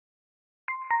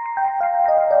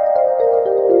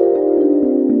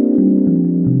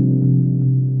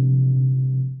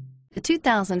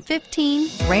2015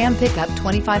 Ram Pickup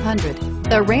 2500.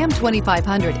 The Ram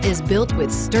 2500 is built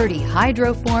with sturdy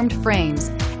hydroformed frames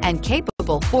and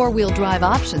capable four-wheel drive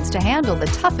options to handle the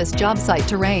toughest job site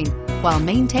terrain while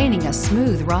maintaining a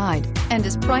smooth ride, and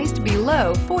is priced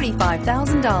below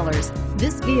 $45,000.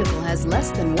 This vehicle has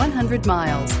less than 100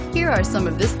 miles. Here are some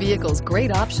of this vehicle's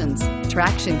great options: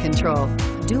 traction control,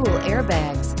 dual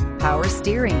airbags, power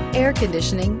steering, air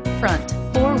conditioning, front,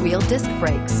 four-wheel disc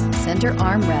brakes, center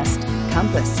armrest,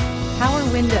 compass, power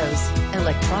windows,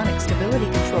 electronic stability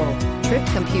control, trip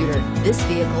computer. This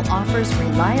vehicle offers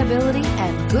reliability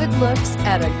and good looks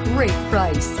at a great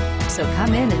price. So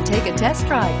come in and take a test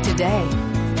drive today.